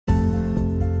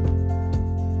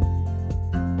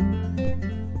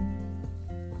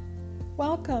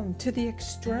Welcome to the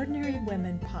Extraordinary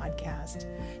Women podcast,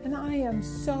 and I am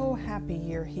so happy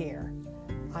you're here.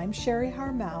 I'm Sherry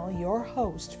Harmel, your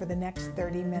host for the next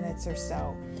 30 minutes or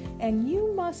so, and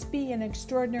you must be an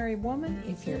extraordinary woman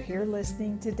if you're here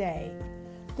listening today.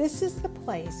 This is the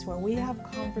place where we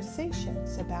have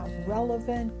conversations about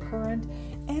relevant, current,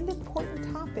 and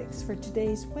important topics for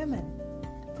today's women.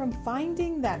 From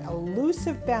finding that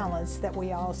elusive balance that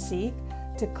we all seek,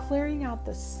 to clearing out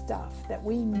the stuff that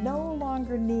we no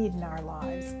longer need in our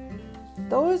lives.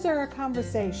 Those are our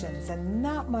conversations, and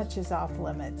not much is off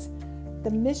limits. The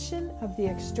mission of the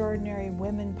Extraordinary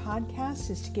Women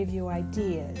podcast is to give you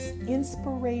ideas,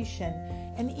 inspiration,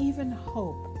 and even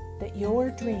hope that your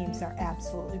dreams are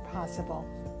absolutely possible.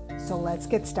 So let's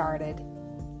get started.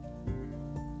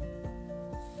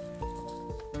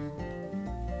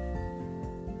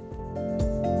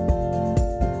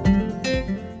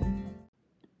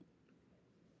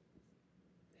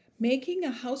 Making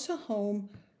a house a home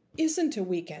isn't a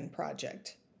weekend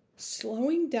project.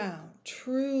 Slowing down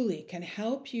truly can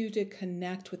help you to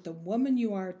connect with the woman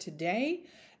you are today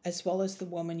as well as the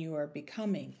woman you are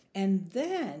becoming. And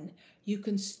then you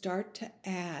can start to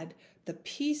add the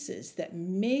pieces that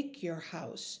make your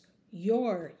house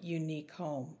your unique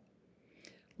home.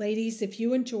 Ladies, if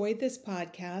you enjoyed this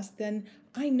podcast, then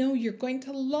I know you're going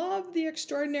to love the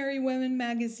Extraordinary Women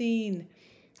magazine.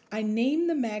 I named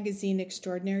the magazine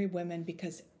Extraordinary Women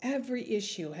because every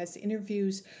issue has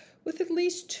interviews with at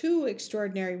least two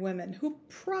extraordinary women who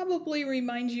probably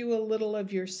remind you a little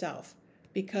of yourself,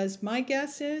 because my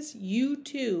guess is you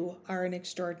too are an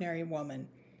extraordinary woman.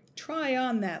 Try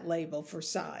on that label for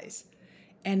size.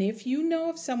 And if you know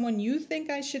of someone you think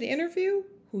I should interview,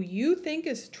 who you think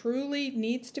is truly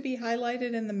needs to be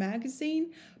highlighted in the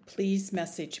magazine, please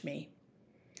message me.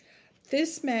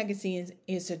 This magazine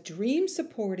is a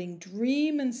dream-supporting,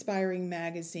 dream-inspiring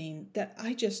magazine that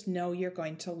I just know you're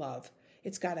going to love.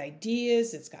 It's got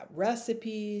ideas, it's got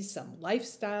recipes, some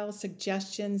lifestyle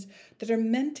suggestions that are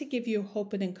meant to give you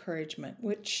hope and encouragement,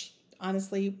 which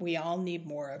honestly we all need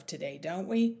more of today, don't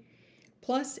we?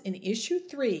 Plus, in issue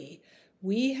 3,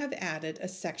 we have added a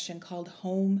section called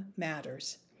Home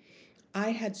Matters.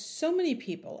 I had so many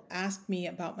people ask me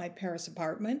about my Paris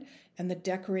apartment and the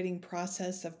decorating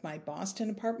process of my Boston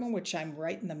apartment, which I'm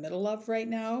right in the middle of right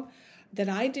now, that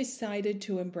I decided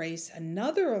to embrace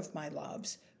another of my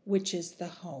loves, which is the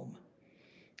home.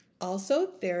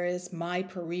 Also, there is my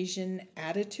Parisian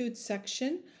attitude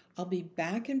section. I'll be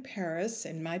back in Paris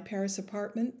in my Paris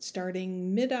apartment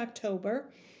starting mid-October.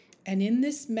 And in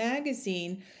this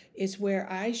magazine is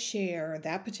where I share,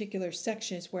 that particular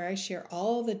section is where I share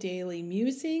all the daily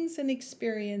musings and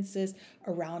experiences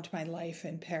around my life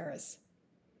in Paris.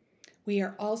 We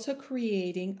are also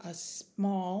creating a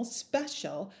small,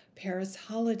 special Paris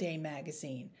holiday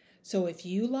magazine. So if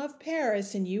you love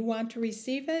Paris and you want to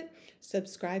receive it,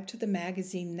 subscribe to the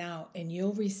magazine now and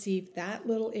you'll receive that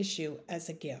little issue as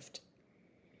a gift.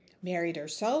 Married or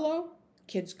solo,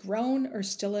 kids grown or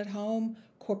still at home,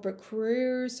 corporate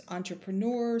careers,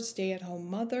 entrepreneur, stay-at-home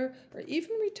mother, or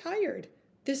even retired.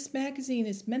 This magazine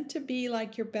is meant to be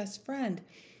like your best friend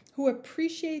who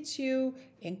appreciates you,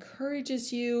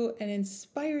 encourages you, and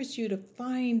inspires you to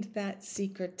find that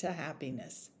secret to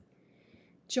happiness.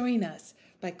 Join us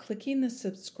by clicking the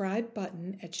subscribe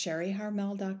button at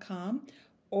sherryharmel.com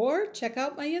or check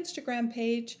out my Instagram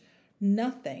page.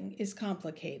 Nothing is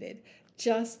complicated,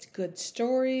 just good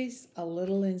stories, a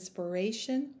little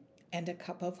inspiration, and a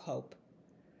cup of hope.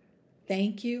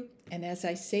 Thank you, and as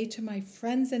I say to my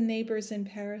friends and neighbors in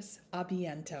Paris, a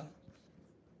bientôt.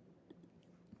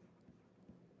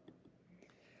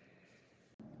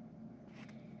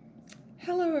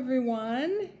 Hello,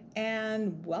 everyone,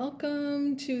 and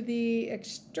welcome to the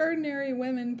Extraordinary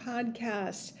Women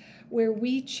podcast, where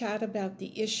we chat about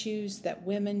the issues that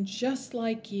women just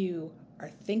like you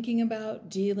are thinking about,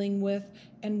 dealing with,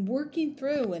 and working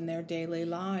through in their daily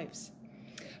lives.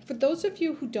 For those of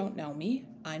you who don't know me,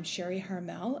 I'm Sherry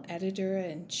Harmel, editor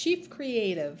and chief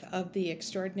creative of the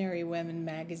Extraordinary Women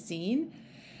magazine.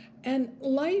 And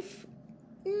life,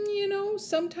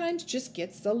 sometimes just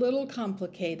gets a little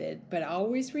complicated. But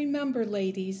always remember,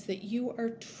 ladies, that you are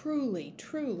truly,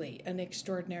 truly an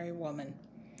extraordinary woman.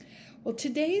 Well,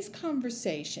 today's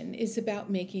conversation is about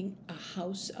making a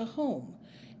house a home.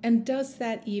 And does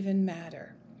that even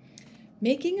matter?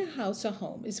 Making a house a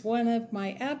home is one of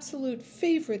my absolute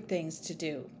favorite things to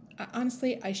do.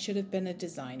 Honestly, I should have been a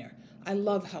designer. I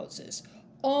love houses,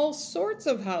 all sorts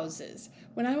of houses.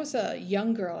 When I was a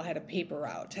young girl, I had a paper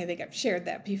route. I think I've shared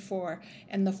that before.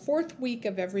 And the 4th week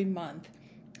of every month,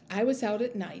 I was out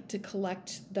at night to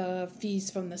collect the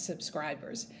fees from the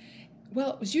subscribers.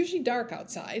 Well, it was usually dark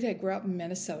outside. I grew up in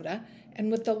Minnesota,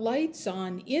 and with the lights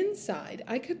on inside,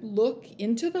 I could look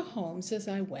into the homes as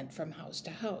I went from house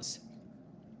to house.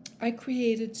 I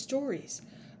created stories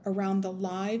around the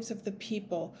lives of the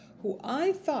people who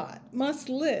I thought must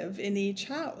live in each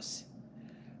house.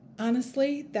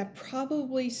 Honestly, that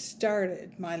probably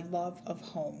started my love of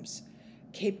homes.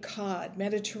 Cape Cod,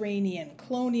 Mediterranean,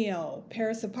 Colonial,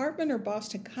 Paris apartment, or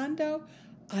Boston condo,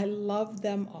 I love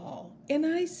them all. And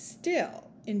I still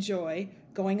enjoy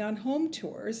going on home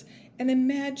tours and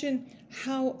imagine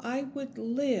how I would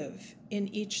live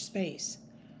in each space.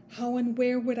 How and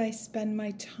where would I spend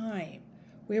my time?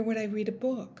 Where would I read a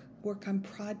book, work on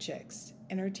projects,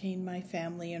 entertain my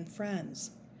family and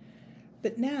friends?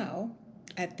 But now,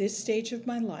 at this stage of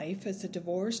my life, as a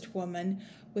divorced woman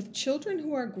with children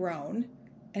who are grown,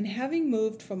 and having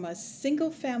moved from a single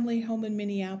family home in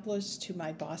Minneapolis to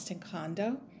my Boston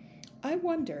condo, I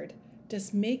wondered,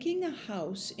 does making a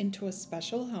house into a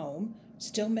special home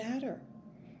still matter?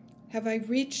 Have I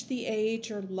reached the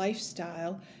age or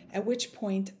lifestyle at which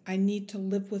point I need to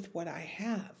live with what I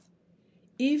have,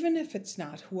 even if it's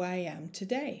not who I am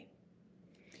today?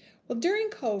 Well, during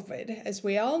COVID, as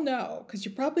we all know, because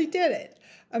you probably did it,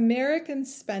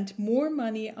 Americans spent more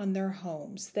money on their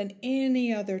homes than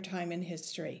any other time in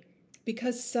history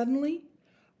because suddenly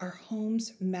our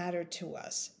homes mattered to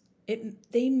us.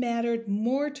 They mattered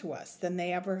more to us than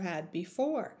they ever had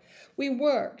before. We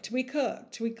worked, we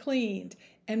cooked, we cleaned,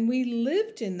 and we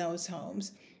lived in those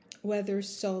homes, whether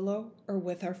solo or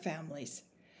with our families.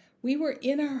 We were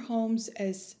in our homes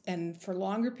and for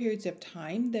longer periods of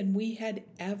time than we had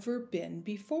ever been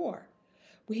before.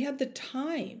 We had the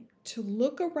time to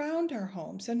look around our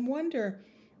homes and wonder,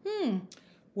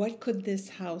 what could this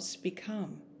house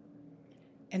become?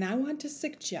 And I want to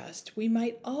suggest we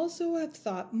might also have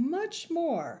thought much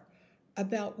more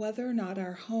about whether or not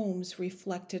our homes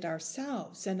reflected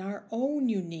ourselves and our own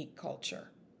unique culture.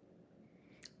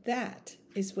 That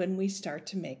is when we start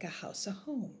to make a house a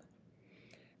home.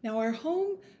 Now, our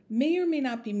home may or may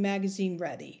not be magazine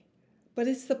ready, but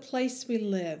it's the place we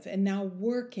live and now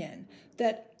work in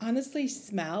that honestly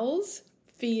smells,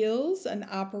 feels, and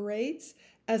operates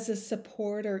as a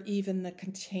support or even the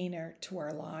container to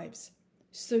our lives.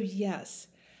 So yes,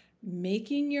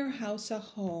 making your house a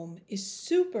home is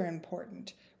super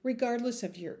important, regardless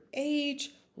of your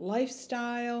age,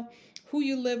 lifestyle, who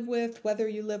you live with, whether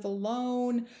you live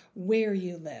alone, where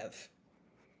you live.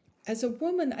 As a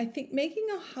woman, I think making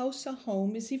a house a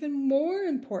home is even more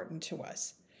important to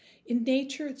us. In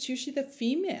nature, it's usually the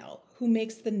female who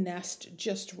makes the nest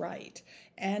just right.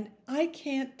 And I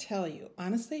can't tell you,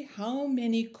 honestly, how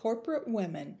many corporate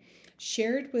women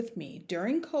shared with me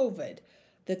during COVID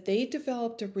that they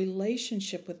developed a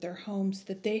relationship with their homes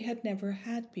that they had never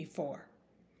had before.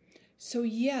 So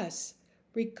yes,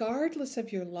 regardless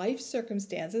of your life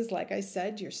circumstances, like I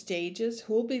said, your stages,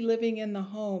 who'll be living in the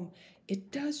home,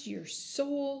 it does your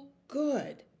soul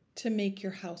good to make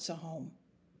your house a home.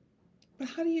 But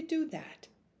how do you do that?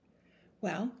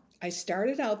 Well, I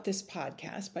started out this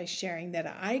podcast by sharing that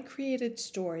I created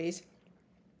stories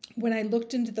when I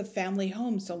looked into the family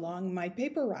homes along my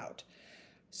paper route.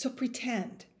 So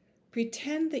pretend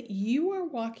that you are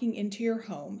walking into your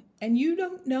home and you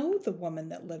don't know the woman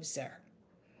that lives there.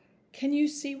 Can you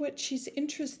see what she's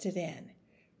interested in?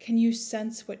 Can you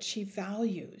sense what she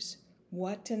values?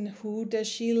 What and who does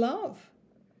she love?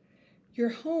 Your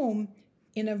home,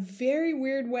 in a very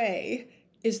weird way,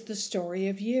 is the story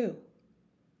of you.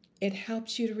 It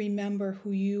helps you to remember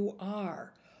who you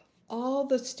are, all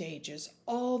the stages,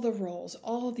 all the roles,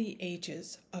 all the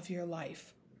ages of your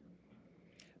life.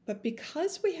 But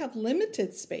because we have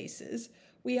limited spaces,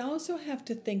 we also have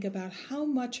to think about how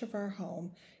much of our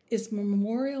home is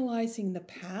memorializing the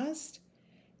past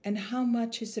and how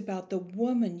much is about the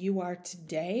woman you are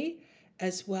today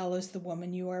as well as the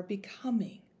woman you are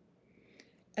becoming.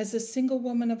 As a single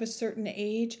woman of a certain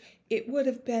age, it would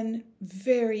have been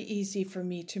very easy for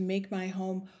me to make my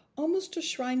home almost a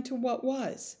shrine to what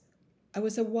was. I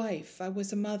was a wife, I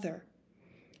was a mother.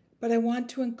 But I want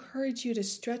to encourage you to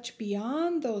stretch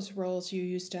beyond those roles you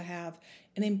used to have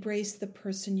and embrace the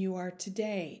person you are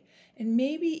today, and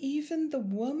maybe even the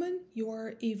woman you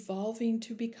are evolving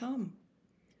to become.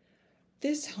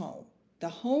 This home, the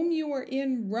home you are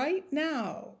in right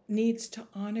now, needs to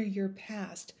honor your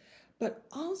past, but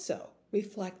also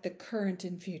reflect the current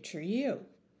and future you.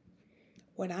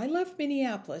 When I left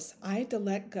Minneapolis, I had to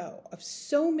let go of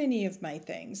so many of my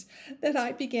things that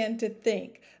I began to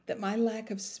think that my lack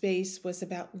of space was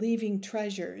about leaving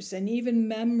treasures and even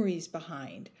memories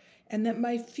behind, and that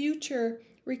my future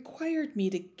required me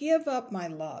to give up my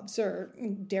loves, or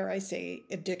dare I say,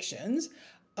 addictions,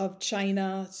 of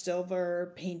china,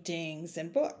 silver, paintings,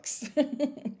 and books.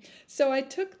 So I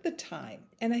took the time,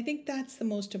 and I think that's the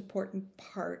most important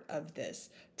part of this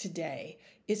today,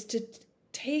 is to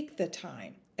take the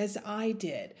time, as I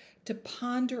did, to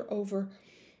ponder over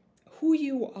who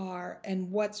you are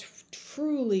and what's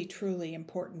truly, truly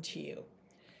important to you.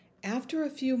 After a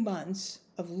few months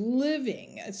of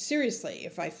living, seriously,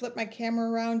 if I flip my camera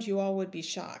around, you all would be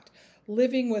shocked,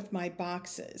 living with my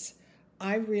boxes,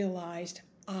 I realized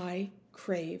I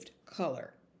craved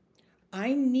color.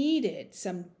 I needed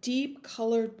some deep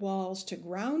colored walls to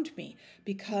ground me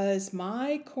because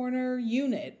my corner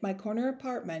unit, my corner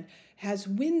apartment, has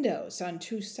windows on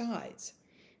two sides,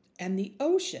 and the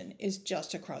ocean is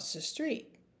just across the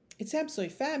street. It's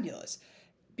absolutely fabulous,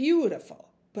 beautiful,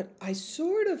 but I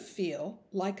sort of feel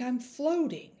like I'm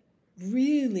floating,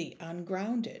 really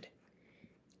ungrounded.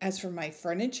 As for my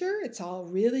furniture, it's all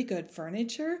really good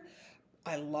furniture.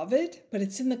 I love it, but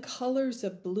it's in the colors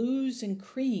of blues and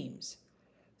creams.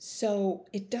 So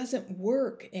it doesn't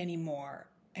work anymore.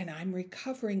 And I'm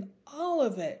recovering all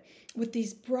of it with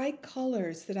these bright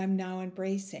colors that I'm now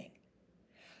embracing.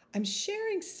 I'm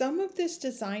sharing some of this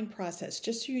design process,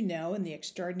 just so you know, in the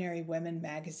Extraordinary Women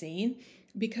magazine,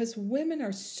 because women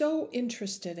are so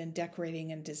interested in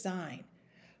decorating and design.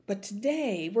 But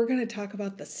today we're going to talk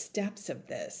about the steps of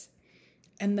this.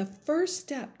 And the first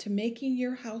step to making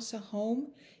your house a home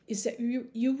is that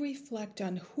you reflect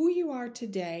on who you are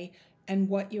today and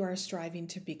what you are striving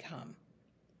to become.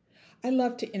 I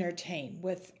love to entertain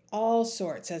with all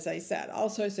sorts, as I said, all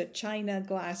sorts of china,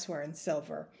 glassware, and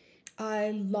silver.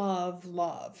 I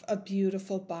love a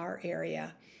beautiful bar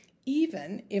area,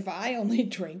 even if I only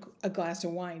drink a glass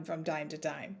of wine from time to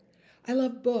time. I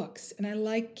love books, and I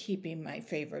like keeping my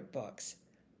favorite books,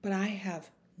 but I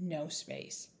have no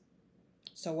space.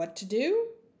 So what to do?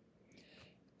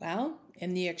 Well,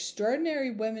 in the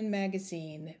Extraordinary Women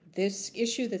magazine, this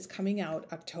issue that's coming out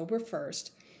October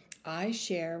 1st, I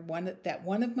share one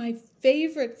of my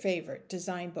favorite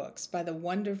design books by the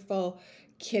wonderful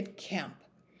Kit Kemp.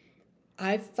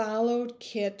 I've followed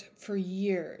Kit for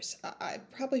years. I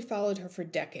probably followed her for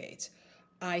decades.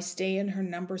 I stay in her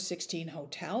number 16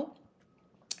 hotel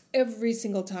every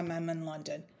single time I'm in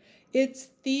London. It's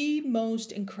the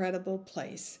most incredible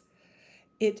place.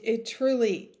 It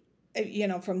truly,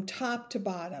 from top to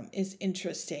bottom is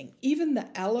interesting. Even the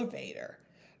elevator,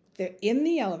 in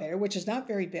the elevator, which is not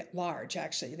very large,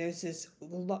 actually, there's this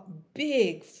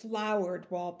big flowered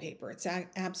wallpaper. It's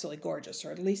absolutely gorgeous,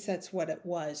 or at least that's what it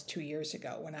was 2 years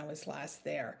ago when I was last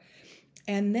there.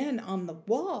 And then on the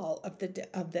wall of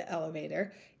the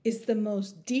elevator is the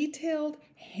most detailed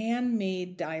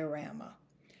handmade diorama.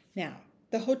 Now,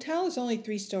 the hotel is only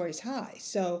 3 stories high,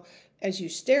 so as you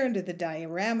stare into the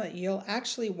diorama, you'll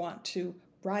actually want to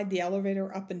ride the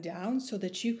elevator up and down so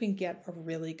that you can get a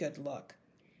really good look.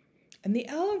 And the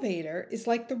elevator is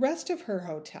like the rest of her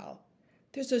hotel.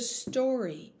 There's a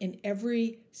story in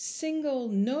every single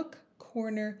nook,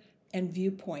 corner, and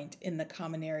viewpoint in the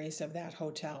common areas of that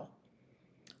hotel.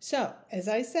 So, as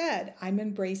I said, I'm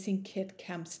embracing Kit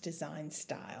Kemp's design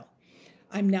style.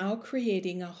 I'm now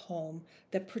creating a home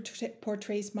that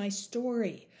portrays my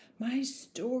story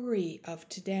of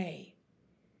today.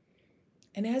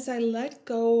 And as I let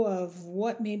go of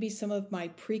what maybe some of my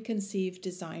preconceived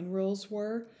design rules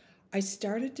were, I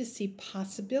started to see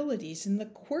possibilities in the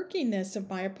quirkiness of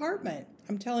my apartment.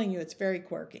 I'm telling you, it's very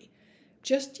quirky.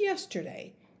 Just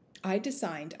yesterday, I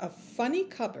designed a funny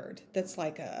cupboard that's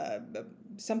like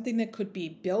something that could be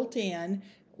built in,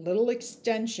 little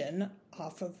extension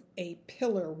off of a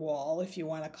pillar wall, if you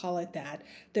want to call it that,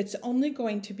 that's only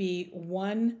going to be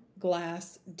 1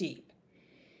 glass deep.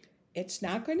 It's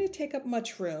not going to take up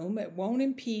much room. It won't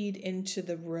impede into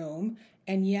the room,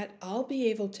 and yet I'll be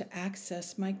able to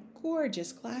access my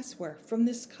gorgeous glassware from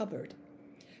this cupboard.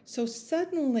 So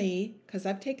suddenly, because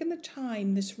I've taken the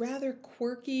time, this rather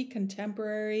quirky,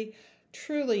 contemporary,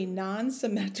 truly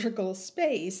non-symmetrical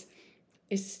space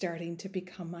is starting to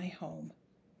become my home.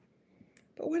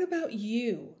 But what about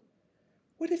you?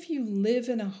 What if you live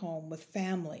in a home with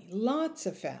family, lots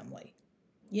of family?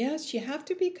 Yes, you have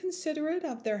to be considerate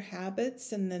of their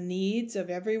habits and the needs of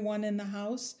everyone in the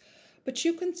house, but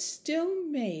you can still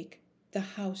make the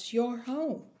house your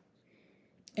home.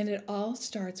 And it all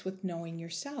starts with knowing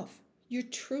yourself, your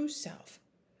true self.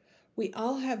 We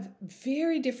all have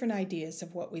very different ideas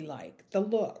of what we like, the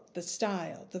look, the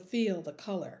style, the feel, the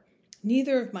color.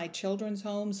 Neither of my children's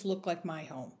homes look like my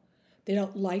home. They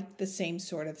don't like the same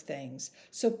sort of things.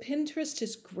 So Pinterest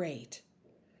is great.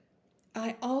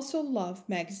 I also love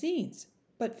magazines,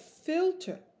 but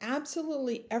filter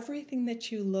absolutely everything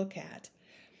that you look at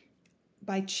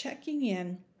by checking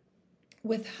in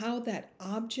with how that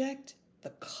object, the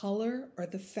color, or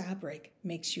the fabric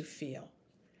makes you feel.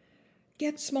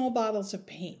 Get small bottles of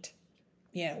paint.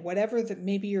 Whatever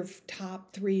maybe your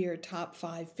top 3 or top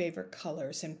 5 favorite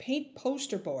colors, and paint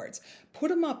poster boards. Put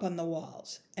them up on the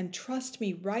walls, and trust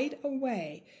me, right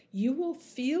away, you will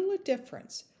feel a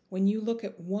difference when you look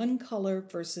at one color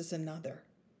versus another.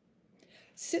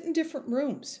 Sit in different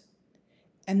rooms,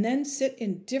 and then sit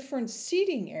in different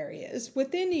seating areas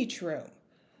within each room.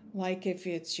 Like if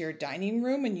it's your dining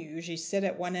room and you usually sit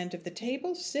at one end of the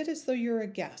table, sit as though you're a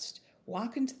guest.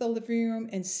 Walk into the living room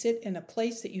and sit in a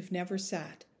place that you've never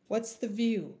sat. What's the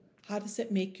view? How does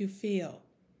it make you feel?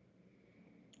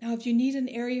 Now, if you need an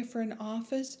area for an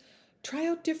office, try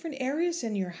out different areas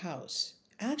in your house.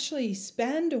 Actually,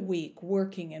 spend a week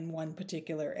working in one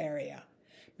particular area.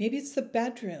 Maybe it's the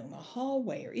bedroom, a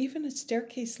hallway, or even a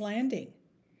staircase landing.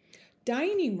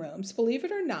 Dining rooms, believe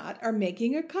it or not, are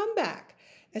making a comeback,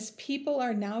 as people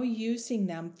are now using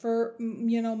them for,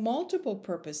 multiple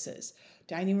purposes.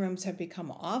 Dining rooms have become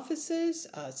offices,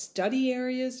 study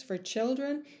areas for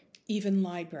children, even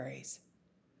libraries.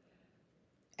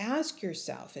 Ask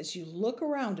yourself, as you look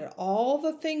around at all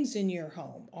the things in your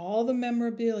home, all the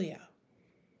memorabilia,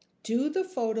 do the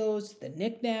photos, the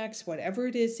knickknacks, whatever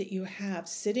it is that you have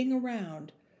sitting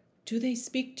around, do they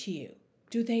speak to you?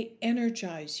 Do they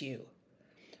energize you?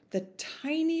 The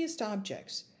tiniest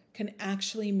objects can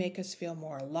actually make us feel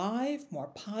more alive,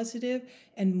 more positive,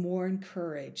 and more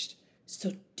encouraged.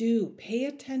 So do pay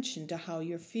attention to how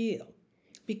you feel,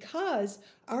 because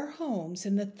our homes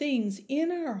and the things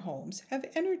in our homes have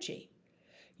energy.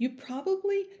 You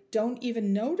probably don't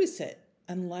even notice it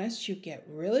unless you get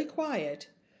really quiet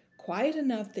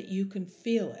enough that you can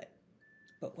feel it.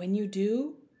 But when you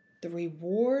do, the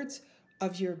rewards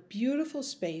of your beautiful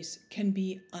space can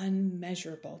be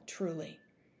unmeasurable, truly.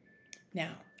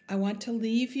 Now, I want to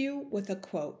leave you with a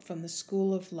quote from the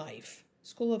School of Life.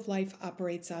 School of Life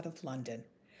operates out of London,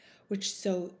 which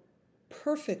so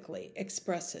perfectly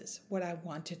expresses what I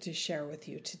wanted to share with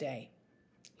you today.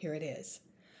 Here it is.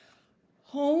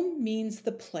 Home means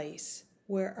the place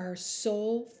where our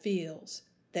soul feels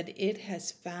that it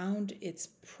has found its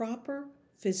proper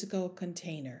physical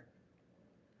container,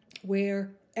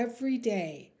 where every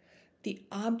day the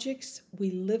objects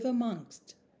we live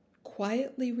amongst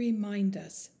quietly remind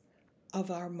us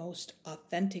of our most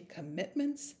authentic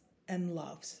commitments and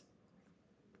loves.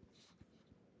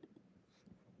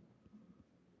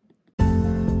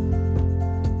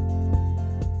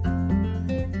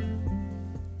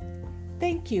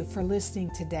 Thank you for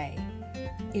listening today.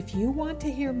 If you want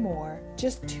to hear more,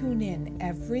 just tune in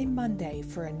every Monday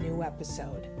for a new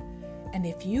episode. And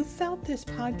if you felt this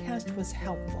podcast was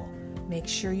helpful, make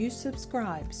sure you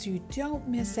subscribe so you don't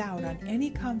miss out on any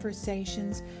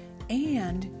conversations,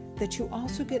 and that you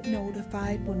also get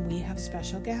notified when we have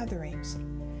special gatherings.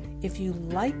 If you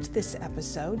liked this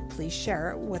episode, please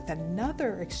share it with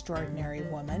another extraordinary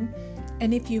woman.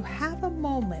 And if you have a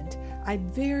moment,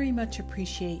 I'd very much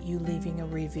appreciate you leaving a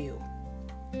review.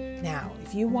 Now,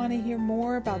 if you want to hear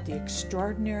more about the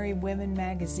Extraordinary Women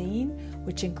magazine,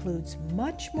 which includes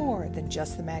much more than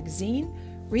just the magazine,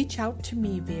 reach out to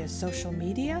me via social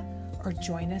media or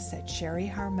join us at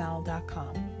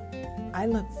sherryharmel.com. I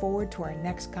look forward to our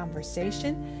next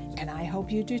conversation, and I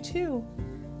hope you do too.